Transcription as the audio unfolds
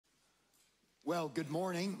Well, good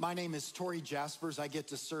morning. My name is Torrey Jaspers. I get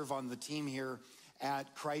to serve on the team here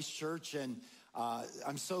at Christ Church, and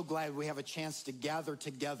I'm so glad we have a chance to gather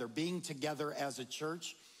together. Being together as a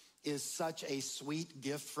church is such a sweet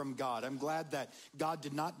gift from God. I'm glad that God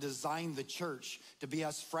did not design the church to be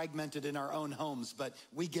us fragmented in our own homes, but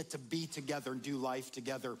we get to be together and do life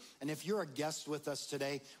together. And if you're a guest with us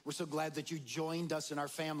today, we're so glad that you joined us in our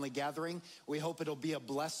family gathering. We hope it'll be a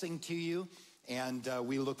blessing to you, and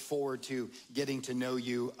we look forward to getting to know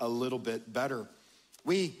you a little bit better.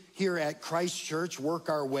 We here at Christ Church work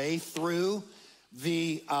our way through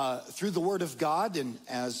the Word of God, and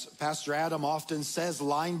as Pastor Adam often says,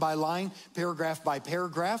 line by line, paragraph by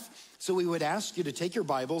paragraph. So we would ask you to take your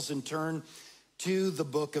Bibles and turn to the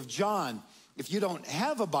book of John. If you don't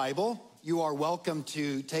have a Bible, you are welcome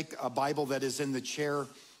to take a Bible that is in the chair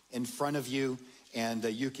in front of you, and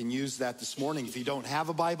you can use that this morning. If you don't have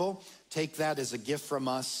a Bible, take that as a gift from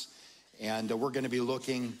us, and we're going to be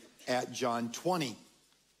looking at John 20.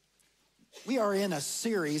 We are in a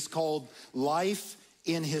series called Life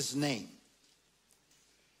in His Name.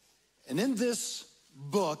 And in this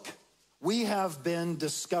book, we have been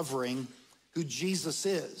discovering who Jesus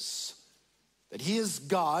is. That He is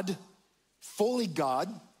God, fully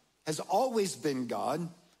God, has always been God,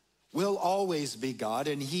 will always be God,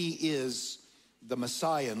 and He is the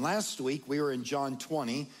Messiah. And last week, we were in John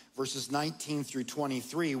 20, verses 19 through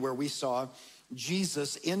 23, where we saw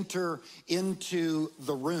Jesus enter into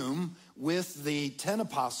the room with the 10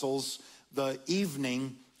 apostles the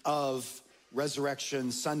evening of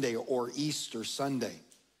Resurrection Sunday or Easter Sunday.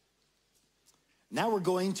 Now we're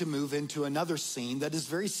going to move into another scene that is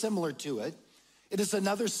very similar to it. It is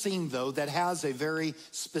another scene, though, that has a very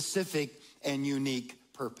specific and unique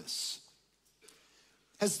purpose.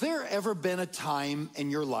 Has there ever been a time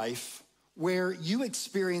in your life where you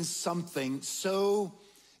experienced something so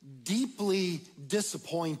deeply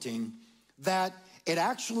disappointing that it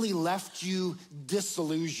actually left you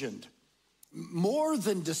disillusioned? More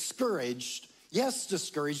than discouraged, yes,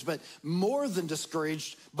 discouraged, but more than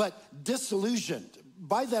discouraged, but disillusioned.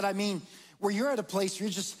 By that I mean where you're at a place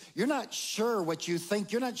where you're not sure what you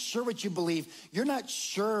think, you're not sure what you believe, you're not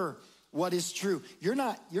sure what is true.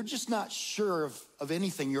 You're just not sure of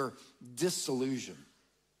anything. You're disillusioned.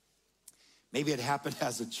 Maybe it happened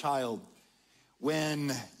as a child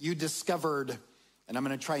when you discovered, and I'm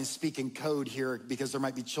going to try and speak in code here because there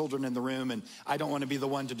might be children in the room, and I don't want to be the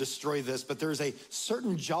one to destroy this, but there's a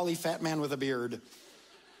certain jolly fat man with a beard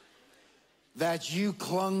that you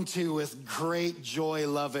clung to with great joy,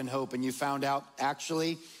 love, and hope, and you found out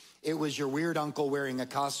actually it was your weird uncle wearing a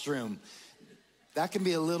costume. That can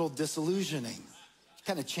be a little disillusioning. It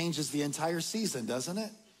kind of changes the entire season, doesn't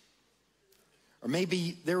it? Or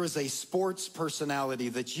maybe there was a sports personality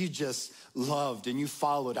that you just loved and you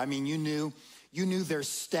followed. I mean, you knew their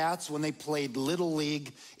stats when they played Little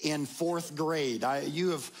League in 4th grade. You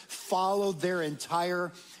have followed their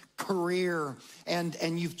entire career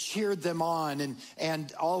and you've cheered them on.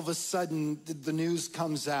 And all of a sudden, the news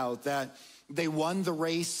comes out that they won the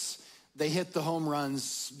race. They hit the home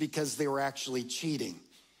runs because they were actually cheating.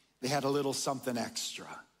 They had a little something extra.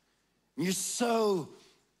 It's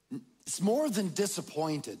more than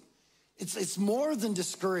disappointed. It's more than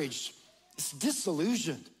discouraged. It's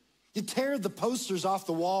disillusioned. You tear the posters off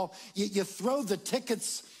the wall. You throw the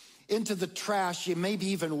tickets into the trash. You maybe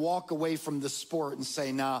even walk away from the sport and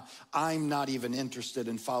say, nah, I'm not even interested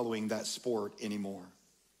in following that sport anymore.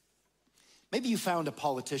 Maybe you found a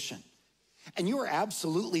politician, and you were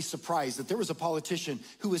absolutely surprised that there was a politician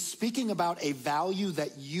who was speaking about a value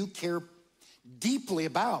that you care deeply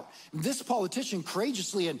about. This politician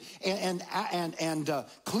courageously and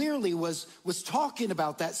clearly was talking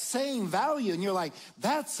about that same value, and you're like,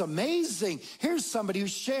 that's amazing. Here's somebody who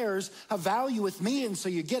shares a value with me, and so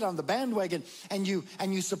you get on the bandwagon and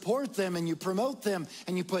you support them and you promote them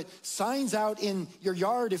and you put signs out in your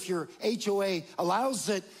yard if your HOA allows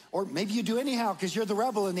it, or maybe you do anyhow because you're the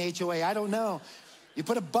rebel in the HOA. I don't know. You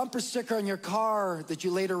put a bumper sticker on your car that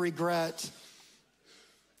you later regret,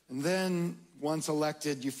 and then once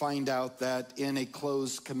elected, you find out that in a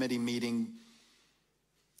closed committee meeting,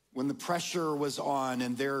 when the pressure was on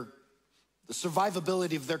and the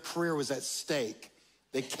survivability of their career was at stake,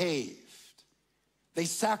 they caved. They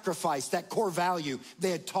sacrificed that core value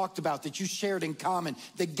they had talked about that you shared in common.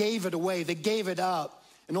 They gave it away. They gave it up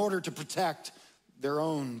in order to protect their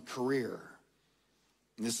own career.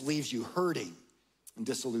 And this leaves you hurting and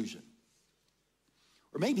disillusioned.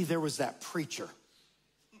 Or maybe there was that preacher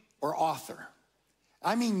or author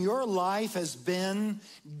I mean, your life has been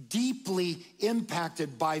deeply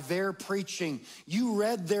impacted by their preaching. You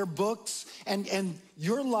read their books, and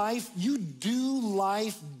your life, you do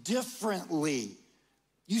life differently.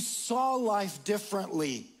 You saw life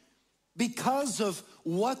differently because of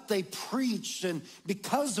what they preached and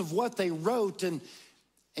because of what they wrote. And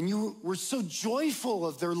you were so joyful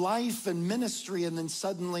of their life and ministry, and then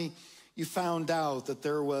suddenly you found out that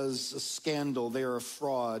there was a scandal, they're a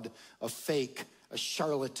fraud, a fake, a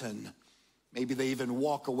charlatan. Maybe they even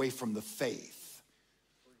walk away from the faith.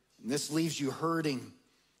 And this leaves you hurting,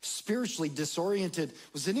 spiritually disoriented.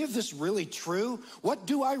 Was any of this really true? What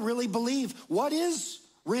do I really believe? What is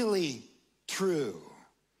really true?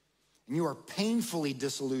 And you are painfully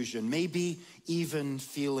disillusioned, maybe even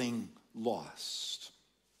feeling lost.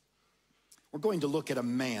 We're going to look at a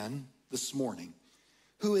man this morning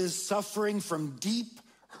who is suffering from deep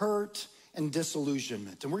hurt and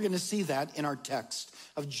disillusionment. And we're going to see that in our text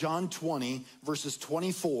of John 20, verses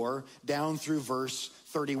 24 down through verse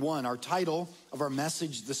 31. Our title of our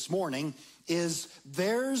message this morning is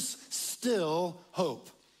There's Still Hope.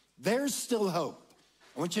 There's still hope.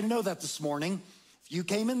 I want you to know that this morning. If you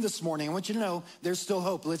came in this morning, I want you to know there's still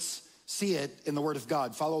hope. Let's see it in the Word of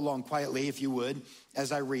God. Follow along quietly, if you would,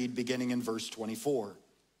 as I read, beginning in verse 24.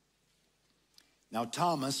 Now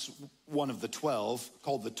Thomas, one of the 12,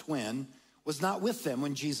 called the twin, was not with them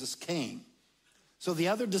when Jesus came. So the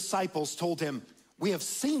other disciples told him, "We have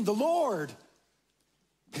seen the Lord."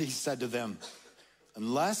 But he said to them,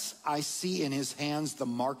 "Unless I see in his hands the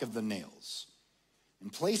mark of the nails,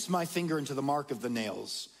 and place my finger into the mark of the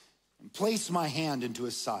nails, and place my hand into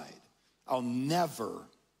his side, I'll never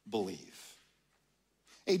believe."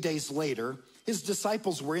 8 days later, his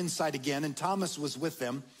disciples were inside again, and Thomas was with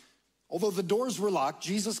them. Although the doors were locked,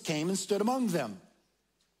 Jesus came and stood among them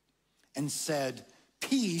and said,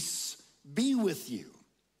 "Peace be with you."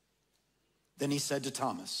 Then he said to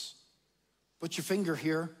Thomas, "Put your finger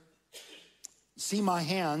here. See my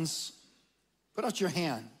hands. Put out your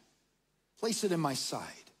hand. Place it in my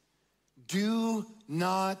side. Do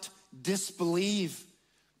not disbelieve,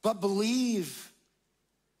 but believe."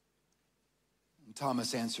 And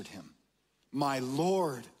Thomas answered him, "My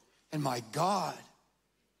Lord and my God."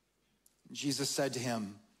 And Jesus said to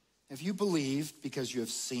him, "Have you believed because you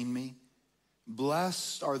have seen me?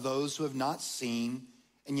 Blessed are those who have not seen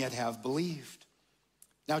and yet have believed."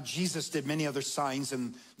 Now Jesus did many other signs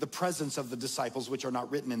in the presence of the disciples, which are not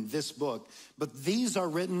written in this book, but these are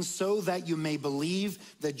written so that you may believe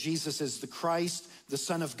that Jesus is the Christ, the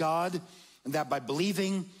Son of God, and that by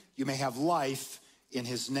believing you may have life in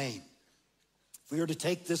his name. If we were to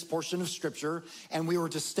take this portion of scripture and we were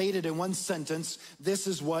to state it in one sentence, this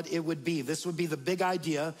is what it would be. This would be the big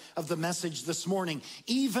idea of the message this morning.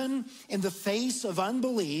 Even in the face of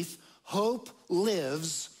unbelief, hope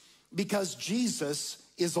lives because Jesus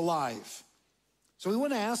is alive. So we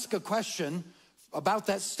want to ask a question about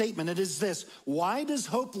that statement. It is this: why does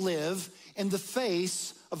hope live in the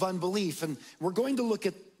face of unbelief? And we're going to look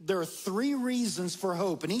at, there are 3 reasons for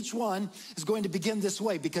hope, and each one is going to begin this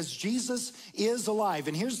way: because Jesus is alive.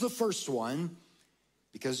 And here's the first one: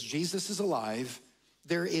 because Jesus is alive,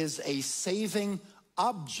 there is a saving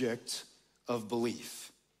object of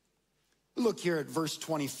belief. Look here at verse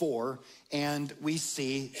 24, and we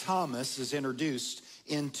see Thomas is introduced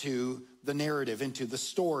into the narrative, into the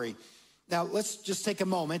story. Now, let's just take a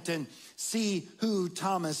moment and see who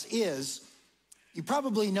Thomas is. You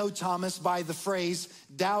probably know Thomas by the phrase,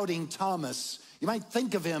 doubting Thomas. You might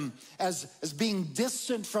think of him as being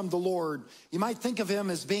distant from the Lord. You might think of him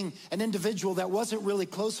as being an individual that wasn't really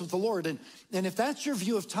close with the Lord. And if that's your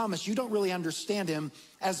view of Thomas, you don't really understand him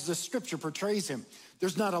as the scripture portrays him.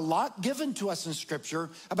 There's not a lot given to us in scripture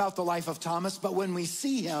about the life of Thomas, but when we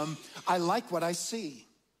see him, I like what I see.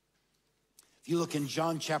 If you look in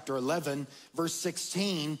John chapter 11, verse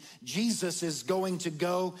 16, Jesus is going to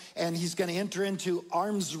go and he's going to enter into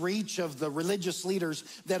arm's reach of the religious leaders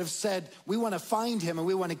that have said, "We want to find him and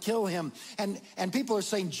we want to kill him." And people are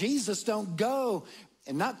saying, "Jesus, don't go."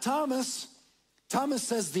 And not Thomas. Thomas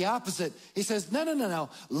says the opposite. He says, no,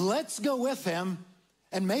 let's go with him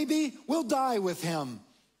and maybe we'll die with him.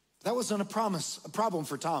 That wasn't a problem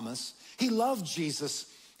for Thomas. He loved Jesus.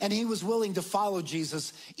 And he was willing to follow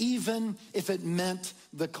Jesus, even if it meant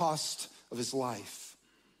the cost of his life.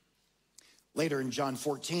 Later in John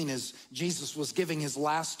 14, as Jesus was giving his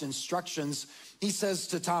last instructions, he says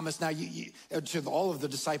to Thomas, to all of the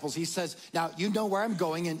disciples, he says, "Now you know where I'm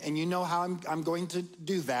going and you know how I'm going to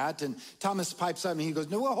do that." And Thomas pipes up and he goes,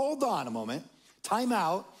 "No, well, hold on a moment. Time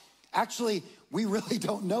out." Actually, we really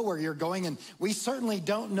don't know where you're going, and we certainly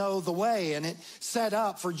don't know the way. And it set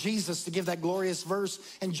up for Jesus to give that glorious verse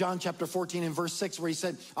in John chapter 14 and verse 6, where he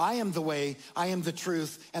said, I am the way, I am the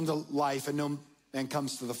truth, and the life, and no man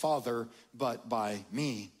comes to the Father but by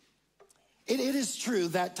me. It is true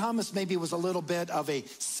that Thomas maybe was a little bit of a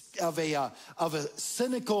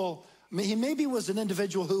cynical. He maybe was an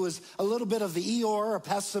individual who was a little bit of the Eeyore, a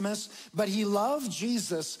pessimist, but he loved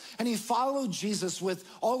Jesus and he followed Jesus with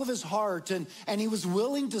all of his heart, and he was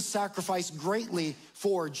willing to sacrifice greatly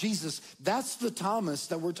for Jesus. That's the Thomas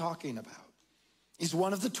that we're talking about. He's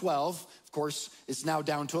one of the 12. Of course, it's now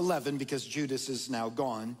down to 11 because Judas is now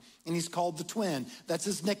gone, and he's called the twin. That's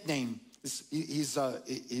his nickname. He's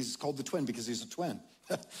called the twin because he's a twin.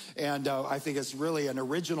 And I think it's really an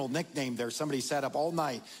original nickname there. Somebody sat up all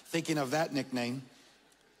night thinking of that nickname.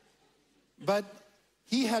 But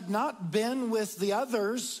he had not been with the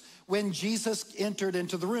others when Jesus entered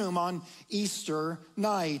into the room on Easter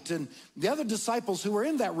night. And the other disciples who were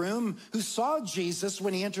in that room, who saw Jesus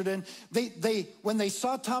when he entered in, when they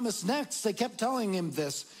saw Thomas next, they kept telling him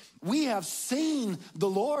this: we have seen the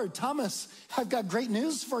Lord. Thomas, I've got great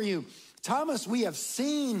news for you. Thomas, we have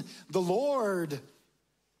seen the Lord.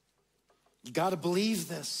 You got to believe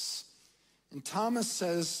this. And Thomas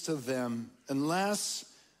says to them, unless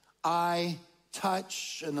I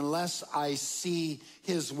touch and unless I see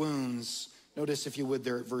his wounds. Notice, if you would,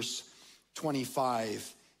 there at verse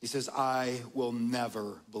 25, he says, I will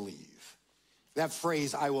never believe. That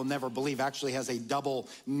phrase, I will never believe, actually has a double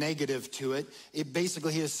negative to it. It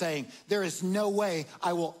basically, he is saying, there is no way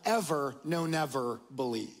I will ever, never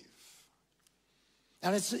believe.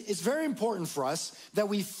 And it's very important for us that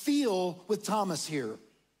we feel with Thomas here.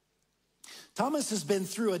 Thomas has been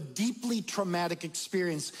through a deeply traumatic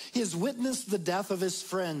experience. He has witnessed the death of his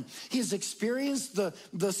friend. He has experienced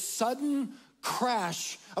the sudden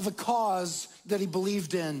crash of a cause that he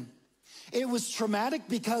believed in. It was traumatic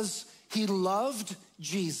because he loved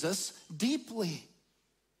Jesus deeply.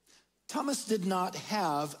 Thomas did not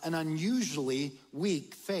have an unusually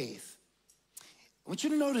weak faith. I want you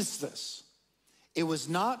to notice this. It was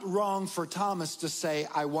not wrong for Thomas to say,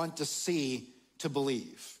 I want to see to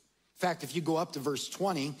believe. In fact, if you go up to verse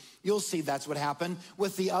 20, you'll see that's what happened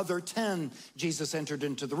with the other 10. Jesus entered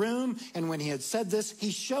into the room, and when he had said this,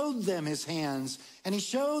 he showed them his hands, and he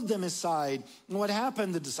showed them his side. And what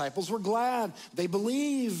happened? The disciples were glad. They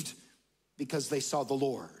believed because they saw the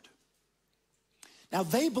Lord. Now,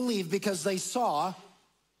 they believed because they saw,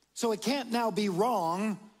 so it can't now be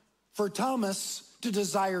wrong for Thomas to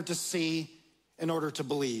desire to see in order to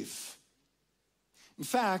believe. In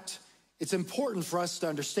fact, it's important for us to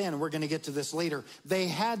understand, and we're going to get to this later, they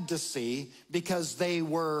had to see because they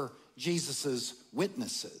were Jesus's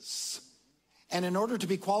witnesses. And in order to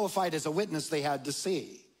be qualified as a witness, they had to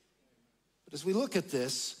see. But as we look at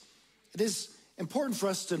this, it is important for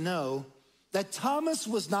us to know that Thomas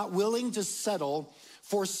was not willing to settle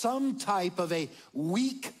for some type of a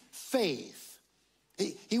weak faith.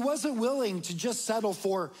 He wasn't willing to just settle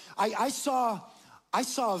for, I saw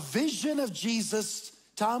a vision of Jesus,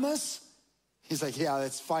 Thomas. He's like, yeah,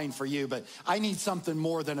 that's fine for you, but I need something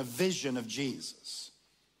more than a vision of Jesus.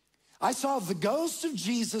 I saw the ghost of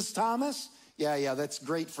Jesus, Thomas. Yeah, that's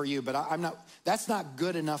great for you, but that's not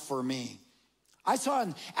good enough for me. I saw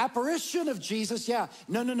an apparition of Jesus. Yeah,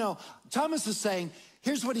 no. Thomas is saying,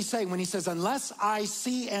 here's what he's saying when he says, unless I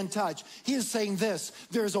see and touch. He is saying this: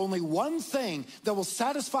 there is only one thing that will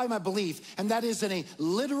satisfy my belief, and that is in a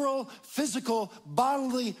literal, physical,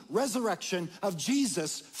 bodily resurrection of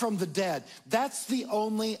Jesus from the dead. That's the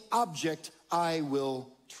only object I will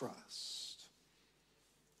trust.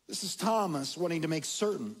 This is Thomas wanting to make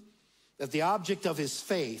certain that the object of his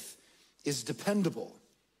faith is dependable.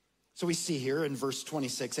 So we see here in verse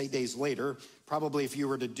 26, 8 days later, probably if you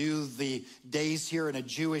were to do the days here in a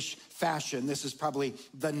Jewish fashion, this is probably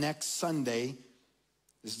the next Sunday.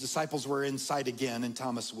 His disciples were inside again, and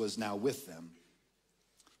Thomas was now with them.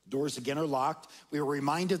 Doors again are locked. We were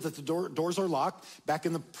reminded that the doors are locked back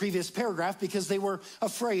in the previous paragraph because they were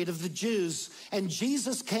afraid of the Jews. And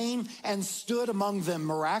Jesus came and stood among them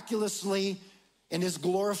miraculously in his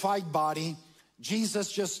glorified body.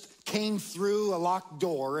 Jesus just came through a locked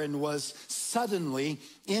door and was suddenly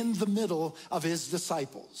in the middle of his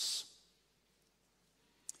disciples.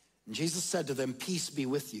 And Jesus said to them, peace be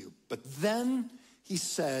with you. But then he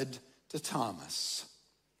said to Thomas,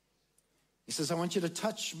 he says, I want you to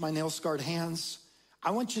touch my nail-scarred hands.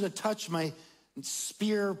 I want you to touch my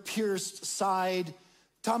spear-pierced side.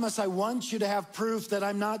 Thomas, I want you to have proof that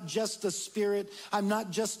I'm not just a spirit. I'm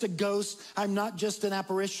not just a ghost. I'm not just an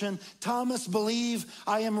apparition. Thomas, believe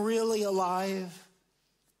I am really alive.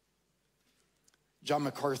 John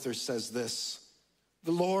MacArthur says this: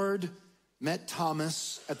 the Lord met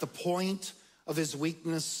Thomas at the point of his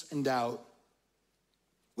weakness and doubt,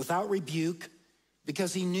 without rebuke,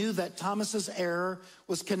 because he knew that Thomas's error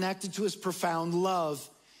was connected to his profound love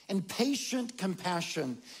and patient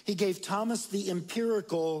compassion. He gave Thomas the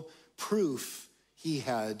empirical proof he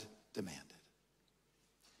had demanded.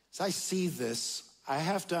 As I see this, I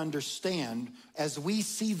have to understand, as we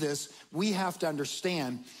see this, we have to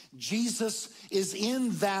understand Jesus is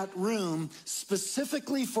in that room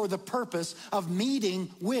specifically for the purpose of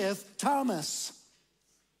meeting with Thomas.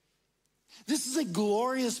 This is a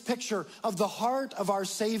glorious picture of the heart of our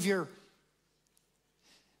Savior.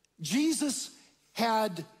 Jesus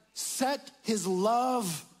had set his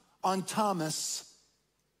love on Thomas,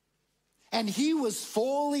 and he was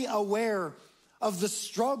fully aware of the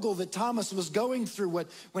struggle that Thomas was going through.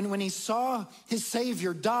 When he saw his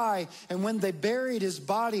Savior die, and when they buried his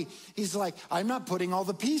body, he's like, I'm not putting all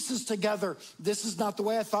the pieces together. This is not the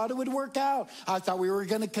way I thought it would work out. I thought we were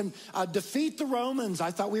going to defeat the Romans. I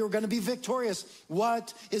thought we were going to be victorious.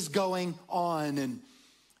 What is going on? And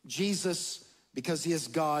Jesus, because he is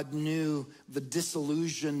God, knew the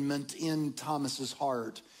disillusionment in Thomas's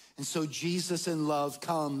heart. And so Jesus in love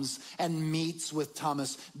comes and meets with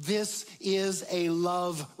Thomas. This is a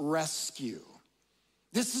love rescue.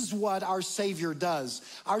 This is what our Savior does.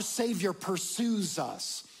 Our Savior pursues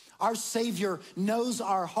us. Our Savior knows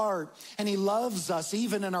our heart, and he loves us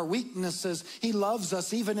even in our weaknesses. He loves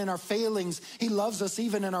us even in our failings. He loves us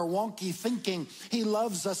even in our wonky thinking. He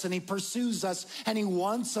loves us and he pursues us, and he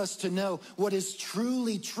wants us to know what is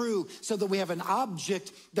truly true so that we have an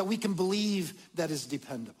object that we can believe that is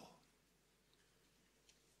dependable.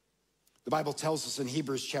 The Bible tells us in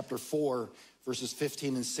Hebrews chapter 4, verses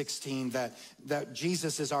 15 and 16, that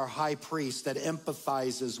Jesus is our high priest that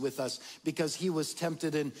empathizes with us because he was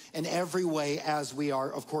tempted in every way as we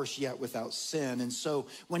are, of course, yet without sin. And so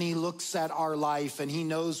when he looks at our life and he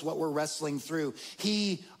knows what we're wrestling through,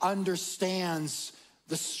 he understands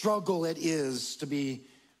the struggle it is to be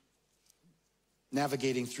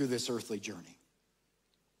navigating through this earthly journey.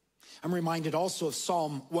 I'm reminded also of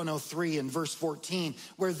Psalm 103 and verse 14,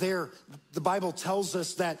 where the Bible tells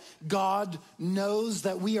us that God knows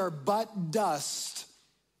that we are but dust,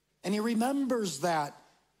 and he remembers that.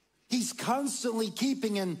 He's constantly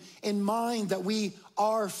keeping in mind that we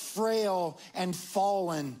are frail and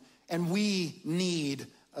fallen, and we need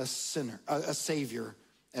a Savior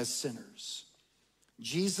as sinners.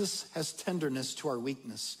 Jesus has tenderness to our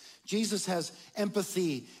weakness. Jesus has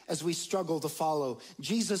empathy as we struggle to follow.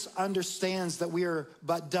 Jesus understands that we are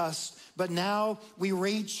but dust. But now we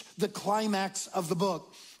reach the climax of the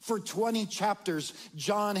book. For 20 chapters,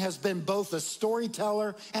 John has been both a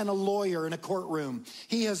storyteller and a lawyer in a courtroom.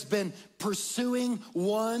 He has been pursuing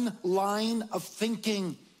one line of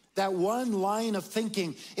thinking. That one line of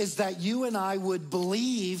thinking is that you and I would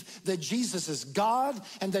believe that Jesus is God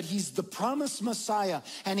and that he's the promised Messiah.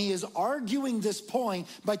 And he is arguing this point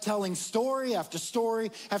by telling story after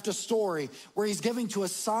story after story, where he's giving to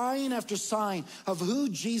us sign after sign of who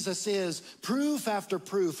Jesus is, proof after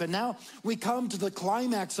proof. And now we come to the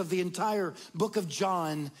climax of the entire book of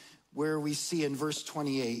John, where we see in verse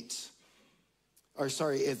 28,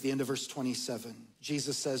 at the end of verse 27,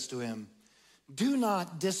 Jesus says to him, do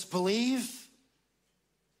not disbelieve,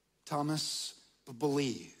 Thomas, but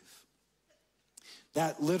believe.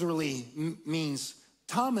 That literally means,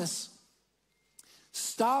 Thomas,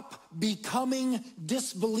 stop becoming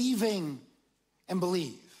disbelieving and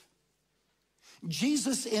believe.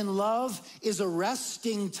 Jesus in love is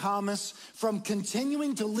arresting Thomas from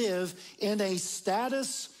continuing to live in a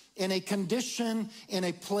status, in a condition, in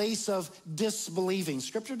a place of disbelieving.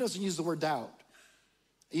 Scripture doesn't use the word doubt.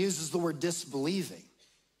 It uses the word disbelieving.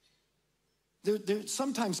 There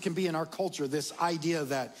sometimes can be in our culture this idea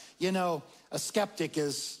that, a skeptic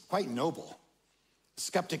is quite noble. A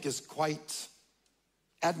skeptic is quite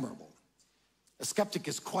admirable. A skeptic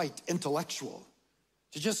is quite intellectual.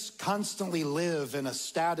 To just constantly live in a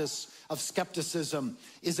status of skepticism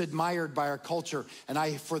is admired by our culture, and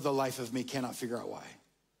I, for the life of me, cannot figure out why.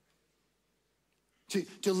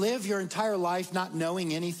 To live your entire life not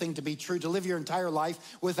knowing anything to be true, to live your entire life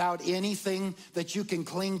without anything that you can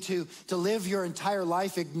cling to live your entire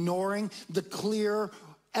life ignoring the clear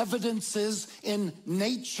evidences in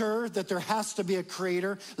nature that there has to be a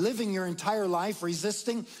creator, living your entire life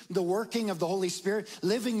resisting the working of the Holy Spirit,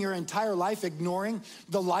 living your entire life ignoring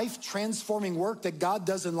the life-transforming work that God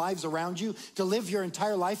does in lives around you, to live your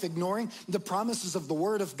entire life ignoring the promises of the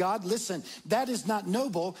Word of God. Listen, that is not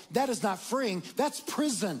noble, that is not freeing, that's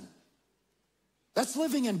prison. That's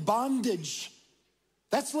living in bondage.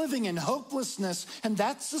 That's living in hopelessness, and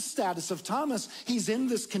that's the status of Thomas. He's in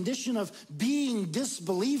this condition of being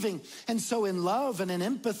disbelieving. And so in love and in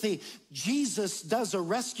empathy, Jesus does a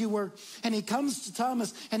rescue work, and he comes to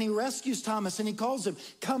Thomas, and he rescues Thomas, and he calls him,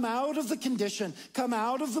 come out of the condition, come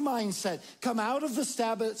out of the mindset, come out of the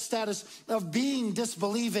status of being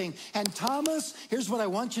disbelieving. And Thomas, here's what I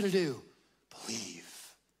want you to do.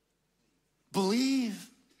 Believe. Believe.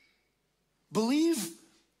 Believe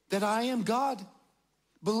that I am God.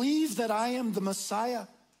 Believe that I am the Messiah.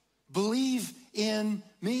 Believe in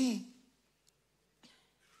me.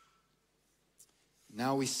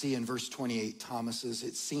 Now we see in verse 28 Thomas's,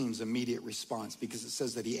 it seems, immediate response, because it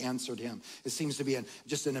says that he answered him. It seems to be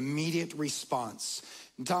just an immediate response.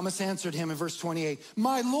 And Thomas answered him in verse 28,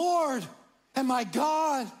 my Lord and my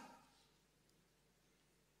God.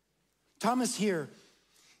 Thomas here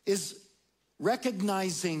is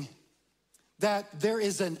recognizing that there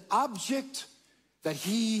is an object that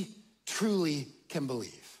he truly can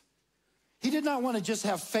believe. He did not want to just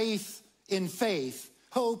have faith in faith,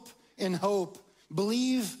 hope in hope,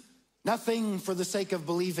 believe nothing for the sake of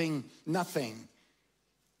believing nothing.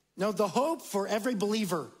 No, the hope for every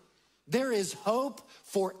believer, there is hope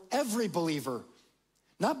for every believer,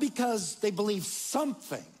 not because they believe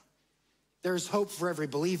something. There's hope for every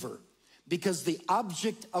believer because the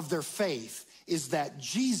object of their faith is that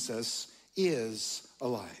Jesus is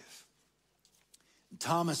alive.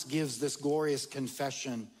 Thomas gives this glorious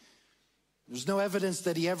confession. There's no evidence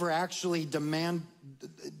that he ever actually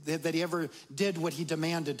that he ever did what he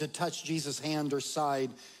demanded, to touch Jesus' hand or side.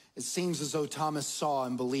 It seems as though Thomas saw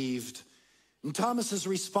and believed. And Thomas's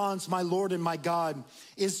response, my Lord and my God,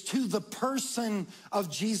 is to the person of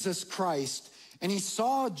Jesus Christ. And he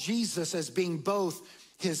saw Jesus as being both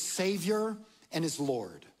his Savior and his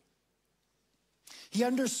Lord. He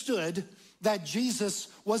understood that Jesus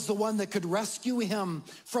was the one that could rescue him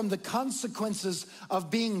from the consequences of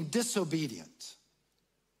being disobedient.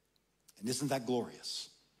 And isn't that glorious?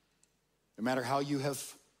 No matter how you have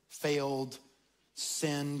failed,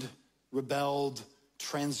 sinned, rebelled,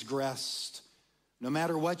 transgressed, no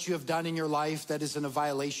matter what you have done in your life that is in a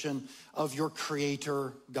violation of your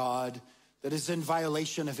Creator, God, that is in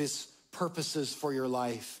violation of his purposes for your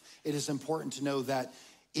life, it is important to know that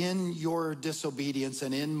in your disobedience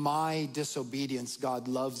and in my disobedience, God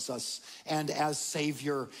loves us. And as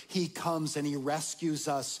Savior, he comes and he rescues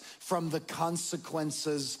us from the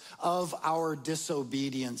consequences of our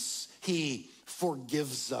disobedience. He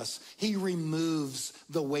forgives us. He removes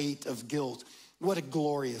the weight of guilt. What a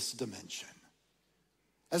glorious dimension.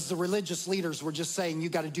 As the religious leaders were just saying, you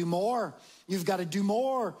got to do more. You've got to do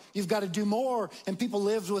more. You've got to do more. And people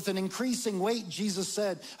lived with an increasing weight, Jesus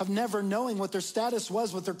said, of never knowing what their status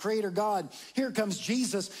was with their Creator God. Here comes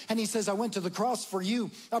Jesus, and he says, I went to the cross for you.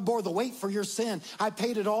 I bore the weight for your sin. I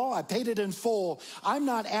paid it all. I paid it in full. I'm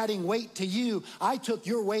not adding weight to you. I took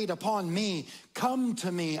your weight upon me. Come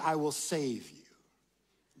to me, I will save you.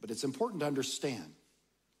 But it's important to understand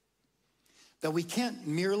that we can't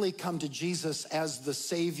merely come to Jesus as the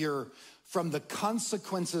Savior from the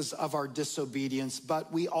consequences of our disobedience,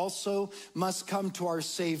 but we also must come to our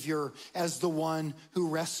Savior as the one who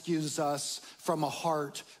rescues us from a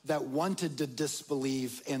heart that wanted to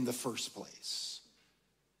disbelieve in the first place.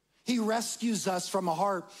 He rescues us from a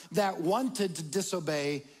heart that wanted to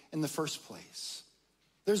disobey in the first place.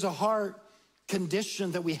 There's a heart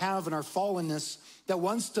condition that we have in our fallenness that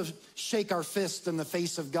wants to shake our fist in the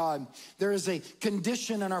face of God. There is a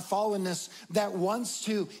condition in our fallenness that wants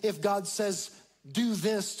to, if God says, do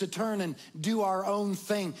this, to turn and do our own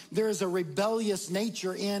thing. There is a rebellious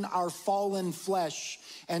nature in our fallen flesh.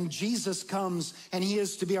 And Jesus comes, and he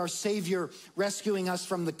is to be our Savior, rescuing us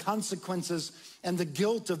from the consequences and the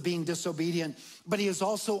guilt of being disobedient. But he is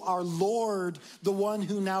also our Lord, the one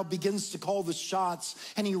who now begins to call the shots,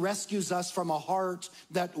 and he rescues us from a heart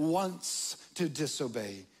that wants to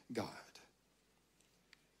disobey God.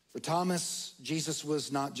 For Thomas, Jesus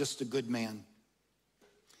was not just a good man.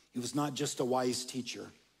 He was not just a wise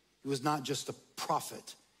teacher. He was not just a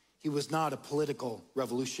prophet. He was not a political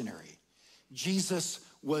revolutionary. Jesus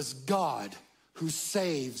was God who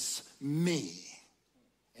saves me.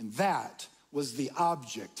 And that was the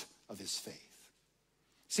object of his faith.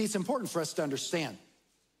 See, it's important for us to understand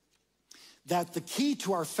that the key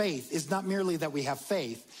to our faith is not merely that we have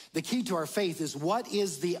faith. The key to our faith is, what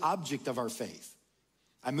is the object of our faith?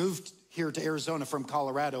 I moved here to Arizona from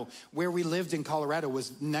Colorado. Where we lived in Colorado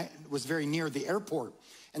was very near the airport.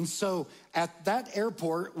 And so at that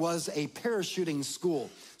airport was a parachuting school.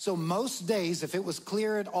 So most days, if it was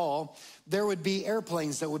clear at all, there would be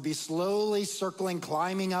airplanes that would be slowly circling,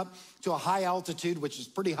 climbing up to a high altitude, which is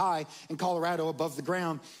pretty high in Colorado above the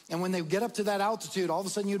ground. And when they get up to that altitude, all of a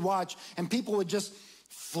sudden you'd watch and people would just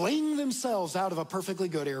fling themselves out of a perfectly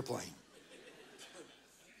good airplane.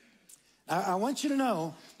 I want you to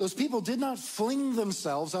know, those people did not fling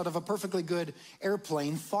themselves out of a perfectly good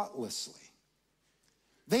airplane thoughtlessly.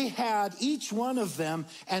 They had, each one of them,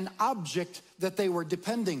 an object that they were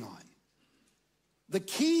depending on. The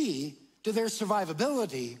key to their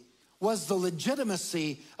survivability was the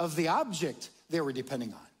legitimacy of the object they were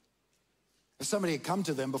depending on. If somebody had come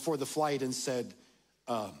to them before the flight and said,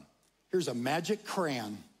 here's a magic crayon.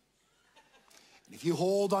 And if you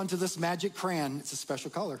hold onto this magic crayon, it's a special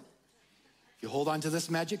color. If you hold onto this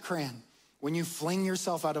magic crayon, when you fling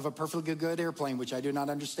yourself out of a perfectly good airplane, which I do not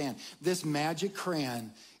understand, this magic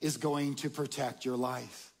crayon is going to protect your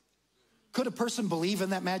life. Could a person believe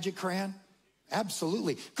in that magic crayon?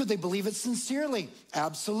 Absolutely. Could they believe it sincerely?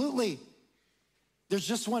 Absolutely. There's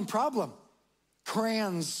just one problem.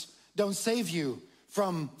 Crayons don't save you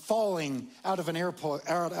from falling out of an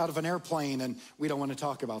airplane, and we don't want to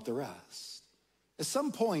talk about the rest. At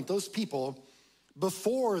some point, those people,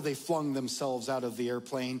 before they flung themselves out of the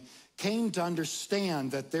airplane, came to understand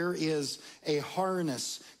that there is a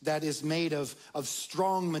harness that is made of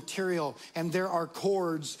strong material, and there are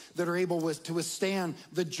cords that are able to withstand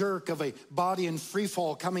the jerk of a body in free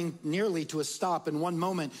fall coming nearly to a stop in one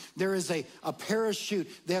moment. There is a parachute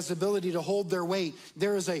that has the ability to hold their weight.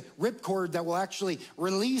 There is a ripcord that will actually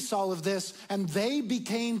release all of this, and they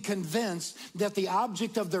became convinced that the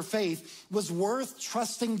object of their faith was worth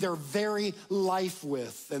trusting their very life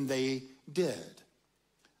with, and they did.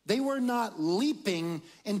 They were not leaping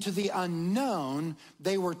into the unknown.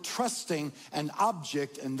 They were trusting an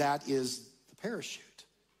object, and that is the parachute.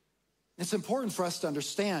 It's important for us to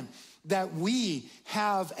understand that we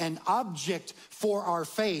have an object for our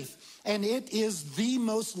faith, and it is the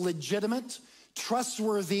most legitimate,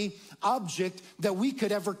 trustworthy object that we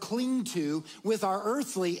could ever cling to with our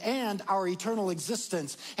earthly and our eternal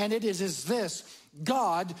existence. And it is this: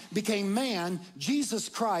 God became man, Jesus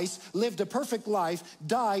Christ lived a perfect life,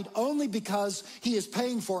 died only because he is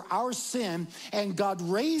paying for our sin, and God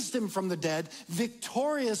raised him from the dead,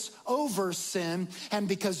 victorious over sin, and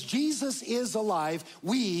because Jesus is alive,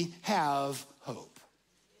 we have hope.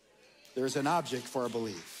 There's an object for our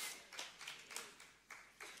belief.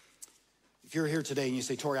 If you're here today and you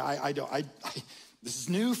say, Torrey, this is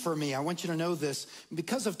new for me. I want you to know this.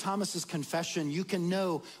 Because of Thomas's confession, you can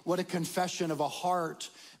know what a confession of a heart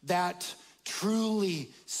that truly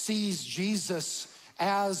sees Jesus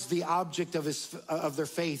as the object of their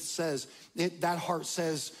faith says. That heart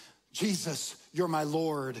says, Jesus, you're my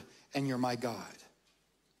Lord and you're my God.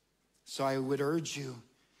 So I would urge you,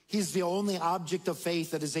 he's the only object of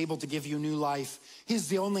faith that is able to give you new life. He's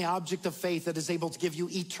the only object of faith that is able to give you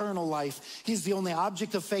eternal life. He's the only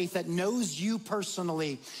object of faith that knows you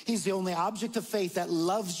personally. He's the only object of faith that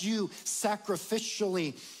loves you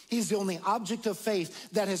sacrificially. He's the only object of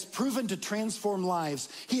faith that has proven to transform lives.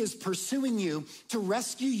 He is pursuing you to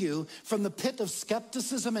rescue you from the pit of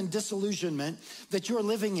skepticism and disillusionment that you're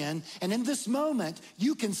living in. And in this moment,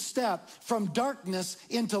 you can step from darkness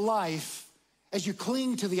into life as you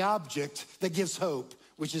cling to the object that gives hope,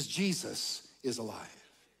 which is Jesus is alive.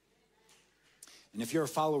 And if you're a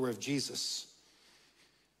follower of Jesus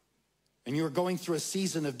and you're going through a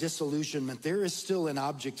season of disillusionment, there is still an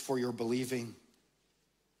object for your believing.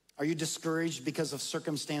 Are you discouraged because of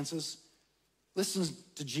circumstances? Listen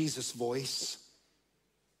to Jesus' voice.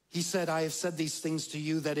 He said, I have said these things to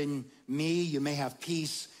you that in me you may have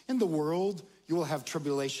peace. In the world you will have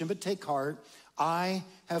tribulation, but take heart, I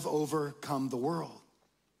have overcome the world.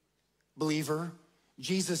 Believer,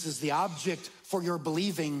 Jesus is the object for your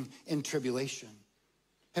believing in tribulation.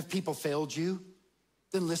 Have people failed you?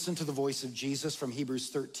 Then listen to the voice of Jesus from Hebrews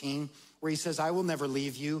 13, where he says, I will never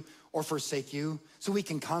leave you or forsake you. So we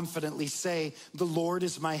can confidently say, the Lord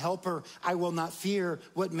is my helper. I will not fear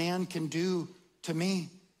what man can do to me.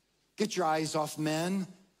 Get your eyes off men,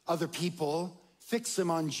 other people. Fix them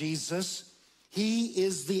on Jesus. He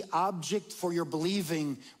is the object for your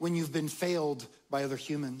believing when you've been failed by other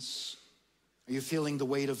humans. Are you feeling the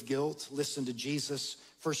weight of guilt? Listen to Jesus.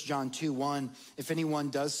 1 John 2:1. If anyone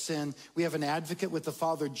does sin, we have an advocate with the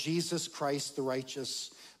Father, Jesus Christ the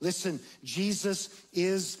righteous. Listen, Jesus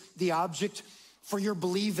is the object for your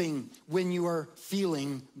believing when you are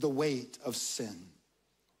feeling the weight of sin.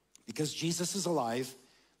 Because Jesus is alive,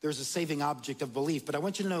 there's a saving object of belief. But I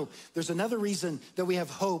want you to know there's another reason that we have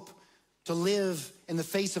hope to live in the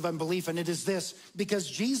face of unbelief, and it is this: because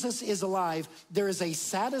Jesus is alive, there is a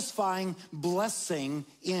satisfying blessing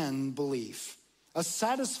in belief. a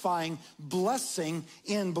satisfying blessing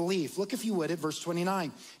in belief. Look, if you would, at verse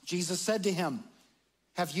 29. Jesus said to him,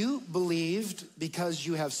 have you believed because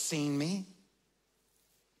you have seen me?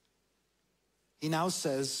 He now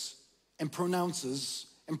says and pronounces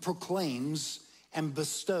and proclaims and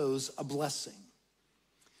bestows a blessing.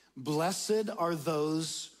 Blessed are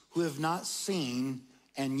those who have not seen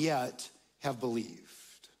and yet have believed.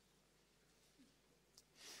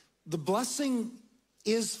 The blessing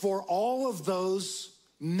is for all of those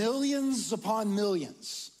millions upon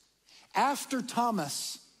millions. After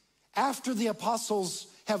Thomas, after the apostles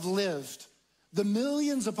have lived, the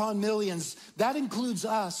millions upon millions, that includes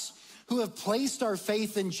us who have placed our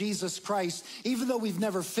faith in Jesus Christ, even though we've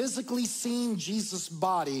never physically seen Jesus'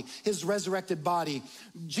 body, his resurrected body.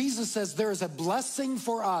 Jesus says there is a blessing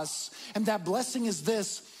for us, and that blessing is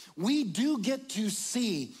this: we do get to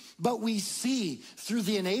see, but we see through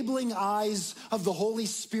the enabling eyes of the Holy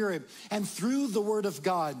Spirit and through the Word of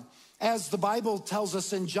God. As the Bible tells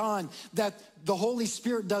us in John, that the Holy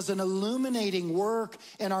Spirit does an illuminating work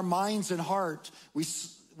in our minds and heart.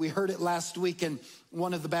 We heard it last week in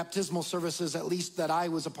one of the baptismal services, at least that I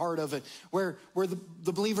was a part of it, where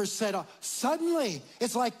the believers said, suddenly,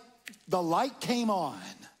 it's like the light came on.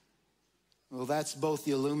 Well, that's both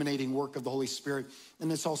the illuminating work of the Holy Spirit,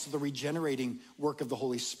 and it's also the regenerating work of the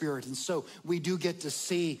Holy Spirit. And so we get to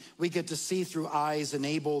see through eyes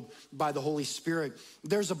enabled by the Holy Spirit.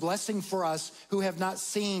 There's a blessing for us who have not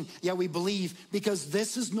seen, yet we believe, because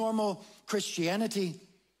this is normal Christianity.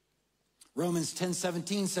 Romans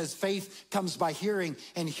 10:17 says faith comes by hearing,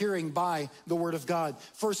 and hearing by the Word of God.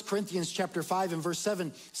 1 Corinthians chapter 5 and verse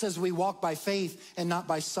 7 says we walk by faith and not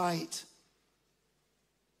by sight.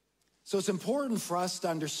 So it's important for us to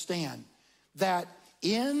understand that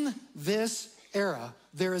in this era,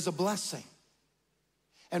 there is a blessing.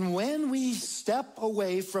 And when we step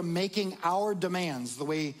away from making our demands the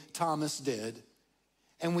way Thomas did,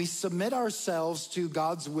 and we submit ourselves to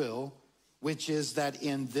God's will, which is that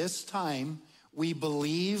in this time, we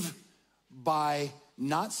believe by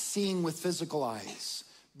not seeing with physical eyes,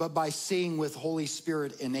 but by seeing with Holy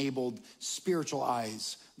Spirit-enabled spiritual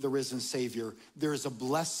eyes, the risen Savior, there is a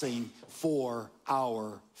blessing for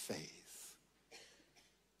our faith.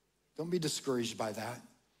 Don't be discouraged by that.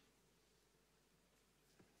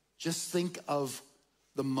 Just think of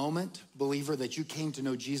the moment, believer, that you came to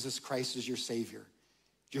know Jesus Christ as your Savior.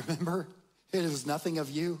 Do you remember? It was nothing of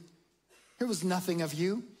you. It was nothing of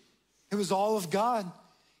you. It was all of God.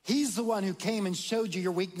 He's the one who came and showed you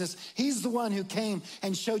your weakness. He's the one who came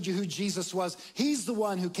and showed you who Jesus was. He's the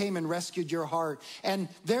one who came and rescued your heart. And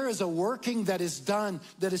there is a working that is done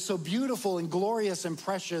that is so beautiful and glorious and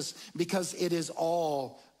precious because it is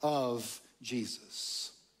all of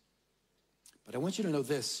Jesus. But I want you to know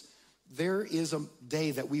this. There is a day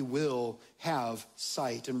that we will have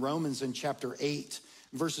sight. In Romans in chapter 8,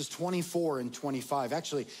 verses 24 and 25.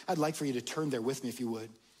 Actually, I'd like for you to turn there with me if you would.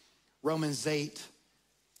 Romans 8,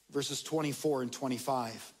 verses 24 and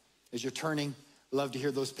 25. As you're turning, I'd love to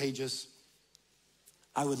hear those pages.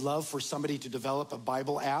 I would love for somebody to develop a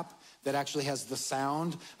Bible app that actually has the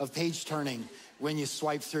sound of page turning when you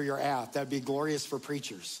swipe through your app. That'd be glorious for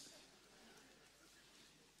preachers.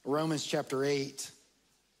 Romans chapter 8.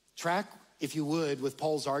 Track, if you would, with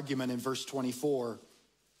Paul's argument in verse 24.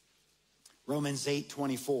 Romans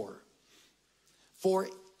 8:24. For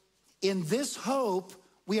in this hope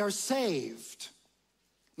we are saved.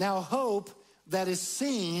 Now hope that is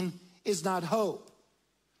seen is not hope.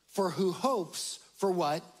 For who hopes for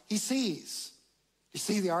what he sees? You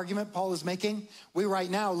see the argument Paul is making? We right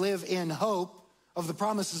now live in hope of the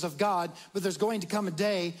promises of God, but there's going to come a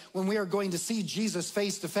day when we are going to see Jesus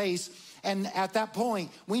face to face. And at that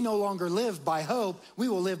point, we no longer live by hope, we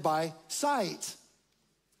will live by sight.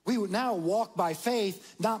 We would now walk by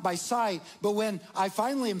faith, not by sight. But when I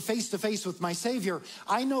finally am face to face with my Savior,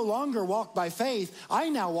 I no longer walk by faith, I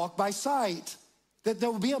now walk by sight. That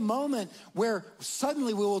there will be a moment where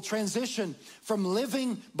suddenly we will transition from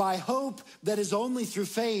living by hope that is only through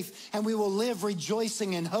faith, and we will live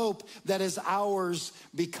rejoicing in hope that is ours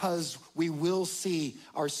because we will see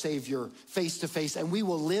our Savior face to face, and we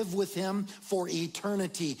will live with him for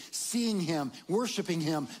eternity, seeing him, worshiping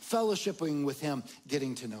him, fellowshipping with him,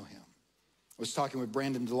 getting to know him. I was talking with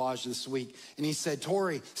Brandon Delage this week, and he said,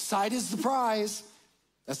 Torrey, sight is the prize.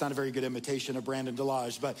 That's not a very good imitation of Brandon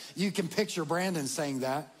Delage, but you can picture Brandon saying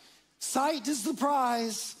that. Sight is the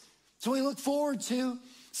prize. So we look forward to.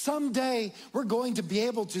 Someday we're going to be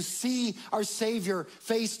able to see our Savior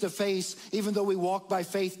face to face, even though we walk by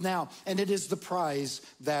faith now. And it is the prize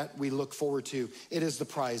that we look forward to. It is the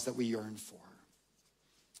prize that we yearn for.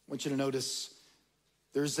 I want you to notice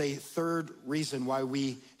There's a third reason why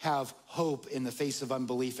we have hope in the face of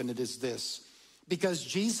unbelief, and it is this. Because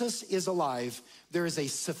Jesus is alive, there is a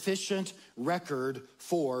sufficient record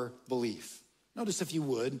for belief. Notice, if you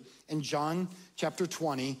would, in John chapter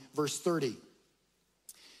 20, verse 30.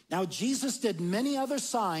 Now Jesus did many other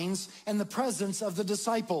signs in the presence of the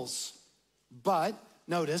disciples, but,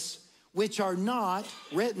 notice, which are not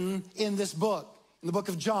written in this book, in the book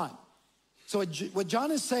of John. So what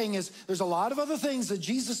John is saying is there's a lot of other things that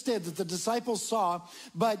Jesus did that the disciples saw,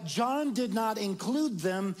 but John did not include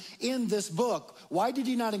them in this book. Why did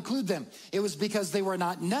he not include them? It was because they were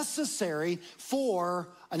not necessary for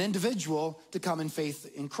an individual to come in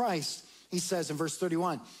faith in Christ. He says in verse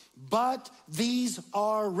 31, but these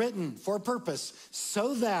are written for a purpose,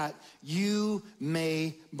 so that you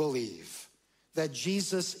may believe that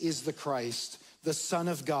Jesus is the Christ, the Son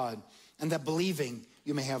of God, and that believing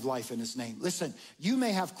you may have life in his name. Listen, you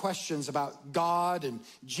may have questions about God and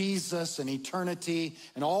Jesus and eternity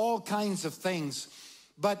and all kinds of things,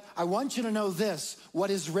 but I want you to know this. What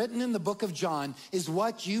is written in the book of John is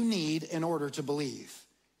what you need in order to believe.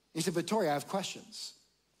 You say, but Torrey, I have questions.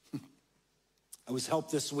 I was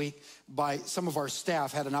helped this week by some of our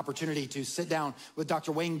staff, had an opportunity to sit down with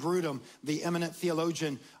Dr. Wayne Grudem, the eminent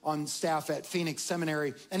theologian on staff at Phoenix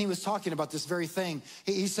Seminary, and he was talking about this very thing.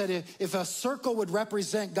 He said if a circle would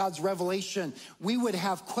represent God's revelation, we would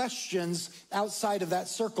have questions outside of that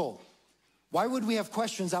circle. Why would we have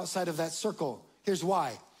questions outside of that circle? Here's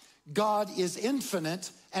why. God is infinite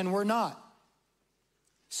and we're not.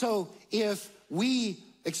 So if we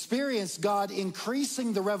experience God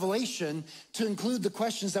increasing the revelation to include the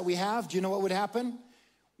questions that we have, do you know what would happen?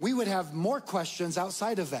 We would have more questions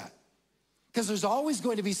outside of that. Because there's always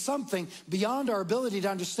going to be something beyond our ability to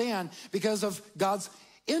understand because of God's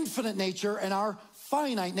infinite nature and our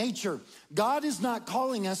finite nature. God is not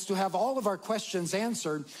calling us to have all of our questions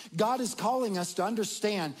answered. God is calling us to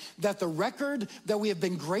understand that the record that we have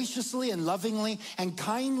been graciously and lovingly and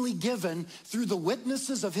kindly given through the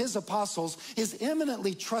witnesses of his apostles is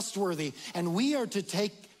eminently trustworthy, and we are to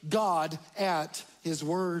take God at his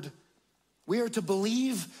word. We are to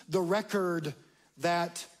believe the record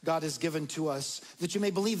that God has given to us, that you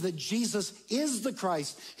may believe that Jesus is the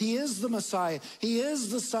Christ, he is the Messiah, he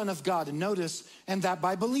is the Son of God. And notice, and that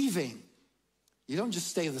by believing, you don't just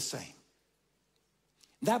stay the same.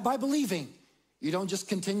 That by believing, you don't just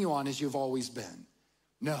continue on as you've always been.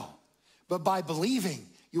 No, but by believing,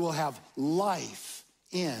 you will have life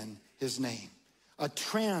in his name, a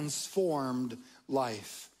transformed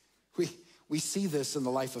life. We see this in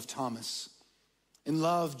the life of Thomas. In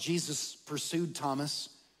love, Jesus pursued Thomas.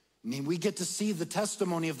 I mean, we get to see the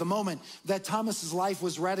testimony of the moment that Thomas's life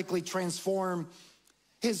was radically transformed.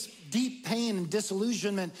 His deep pain and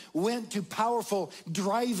disillusionment went to powerful,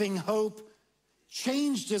 driving hope,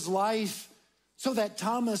 changed his life so that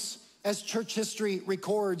Thomas, as church history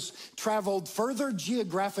records, traveled further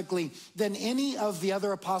geographically than any of the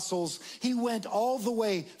other apostles. He went all the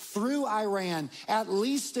way through Iran, at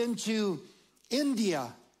least into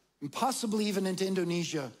India, and possibly even into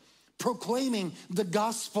Indonesia, proclaiming the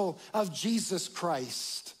gospel of Jesus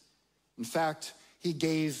Christ. In fact, he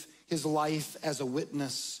gave his life as a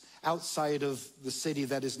witness outside of the city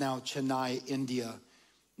that is now Chennai, India.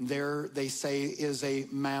 There, they say, is a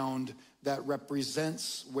mound that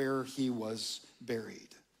represents where he was buried.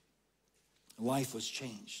 Life was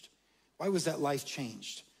changed. Why was that life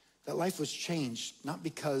changed? That life was changed not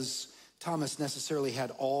because Thomas necessarily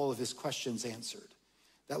had all of his questions answered.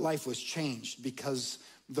 That life was changed because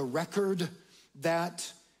the record that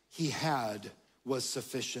he had was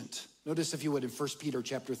sufficient. Notice, if you would, in 1 Peter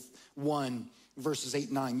chapter 1, verses 8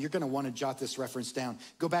 and 9. You're going to want to jot this reference down.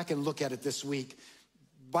 Go back and look at it this week.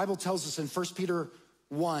 The Bible tells us in 1 Peter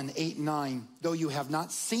 1, 8 and 9, though you have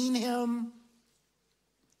not seen him,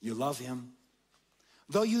 you love him.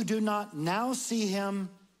 Though you do not now see him,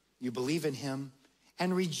 you believe in him,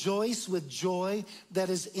 and rejoice with joy that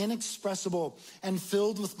is inexpressible and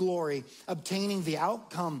filled with glory, obtaining the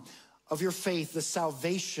outcome of your faith, the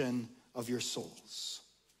salvation of your souls.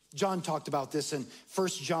 John talked about this in 1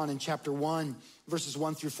 John in chapter 1, verses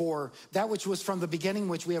 1 through 4. That which was from the beginning,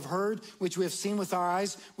 which we have heard, which we have seen with our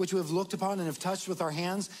eyes, which we have looked upon and have touched with our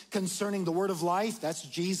hands, concerning the word of life, that's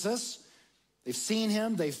Jesus. They've seen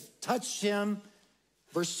him, they've touched him.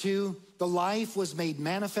 Verse 2, the life was made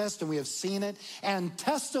manifest, and we have seen it, and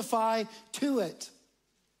testify to it,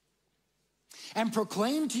 and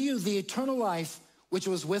proclaim to you the eternal life which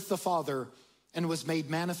was with the Father and was made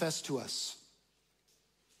manifest to us.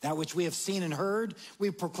 That which we have seen and heard,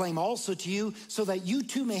 we proclaim also to you, so that you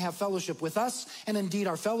too may have fellowship with us. And indeed,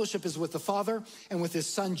 our fellowship is with the Father and with his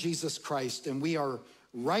Son, Jesus Christ. And we are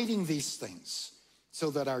writing these things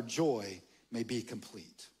so that our joy may be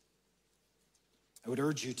complete. I would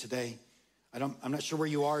urge you today, I'm not sure where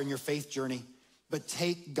you are in your faith journey, but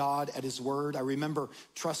take God at his word. I remember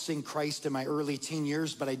trusting Christ in my early teen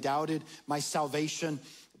years, but I doubted my salvation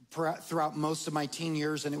throughout most of my teen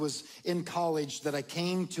years, and it was in college that I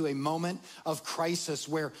came to a moment of crisis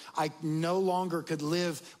where I no longer could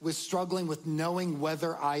live with struggling with knowing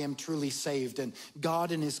whether I am truly saved. And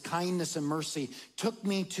God in his kindness and mercy took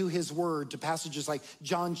me to his word, to passages like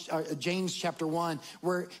James chapter 1,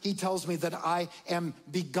 where he tells me that I am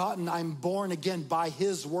begotten, I'm born again by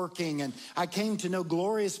his working. And I came to know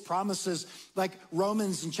glorious promises like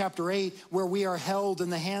Romans in chapter 8, where we are held in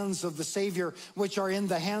the hands of the Savior, which are in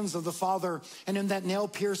the hands of the Father, and in that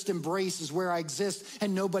nail-pierced embrace is where I exist,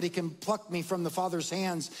 and nobody can pluck me from the Father's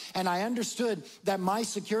hands. And I understood that my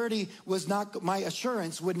security was not, my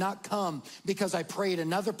assurance would not come because I prayed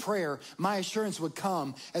another prayer. My assurance would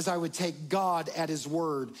come as I would take God at his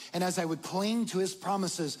word, and as I would cling to his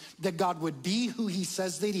promises that God would be who he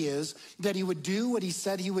says that he is, that he would do what he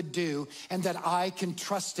said he would do, and that I can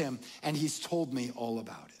trust him, and he's told me all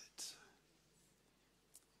about it.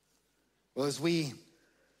 Well, as we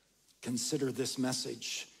consider this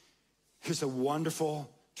message, here's a wonderful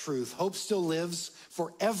truth. Hope still lives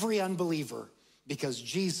for every unbeliever because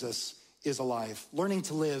Jesus is alive. Learning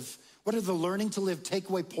to live. What are the learning to live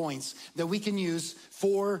takeaway points that we can use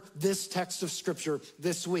for this text of scripture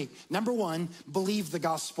this week? Number one, believe the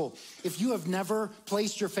gospel. If you have never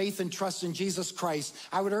placed your faith and trust in Jesus Christ,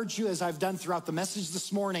 I would urge you, as I've done throughout the message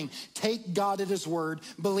this morning, take God at his word.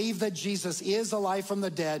 Believe that Jesus is alive from the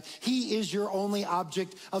dead. He is your only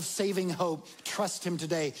object of saving hope. Trust him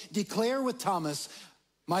today. Declare with Thomas,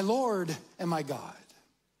 my Lord and my God.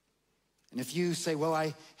 And if you say, well,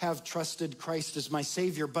 I have trusted Christ as my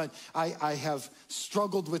Savior, but I have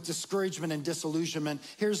struggled with discouragement and disillusionment,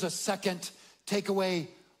 here's a second takeaway,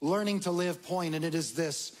 learning to live point, and it is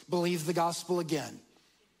this: believe the gospel again.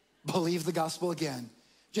 Believe the gospel again.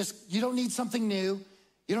 You don't need something new.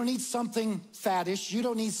 You don't need something faddish. You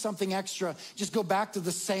don't need something extra. Just go back to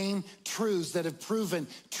the same truths that have proven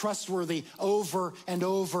trustworthy over and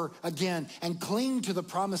over again, and cling to the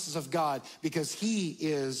promises of God because he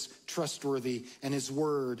is trustworthy and his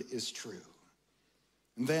word is true.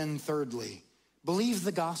 And then thirdly, believe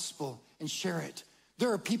the gospel and share it.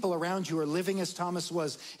 There are people around you who are living as Thomas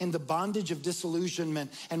was, in the bondage of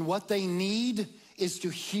disillusionment, and what they need is to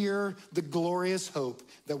hear the glorious hope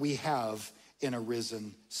that we have in a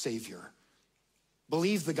risen Savior.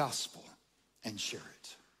 Believe the gospel and share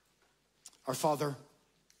it. Our Father,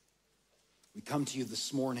 we come to you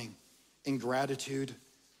this morning in gratitude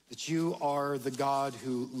that you are the God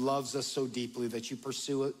who loves us so deeply, that you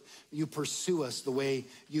pursue us the way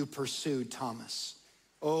you pursued Thomas.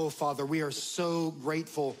 Oh, Father, we are so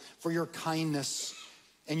grateful for your kindness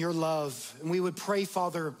and your love. And we would pray,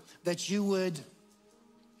 Father, that you would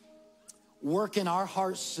work in our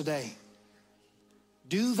hearts today.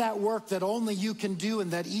 Do that work that only you can do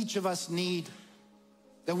and that each of us need,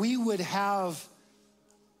 that we would have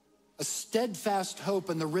a steadfast hope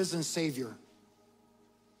in the risen Savior.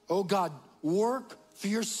 Oh God, work for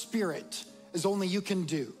your Spirit as only you can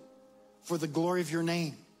do for the glory of your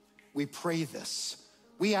name. We pray this.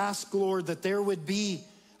 We ask, Lord, that there would be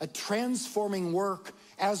a transforming work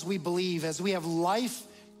as we believe, as we have life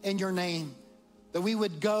in your name, that we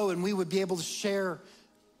would go and we would be able to share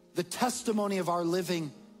the testimony of our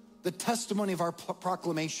living, the testimony of our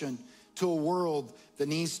proclamation to a world that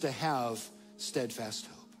needs to have steadfast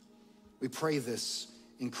hope. We pray this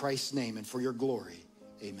in Christ's name and for your glory.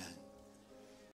 Amen.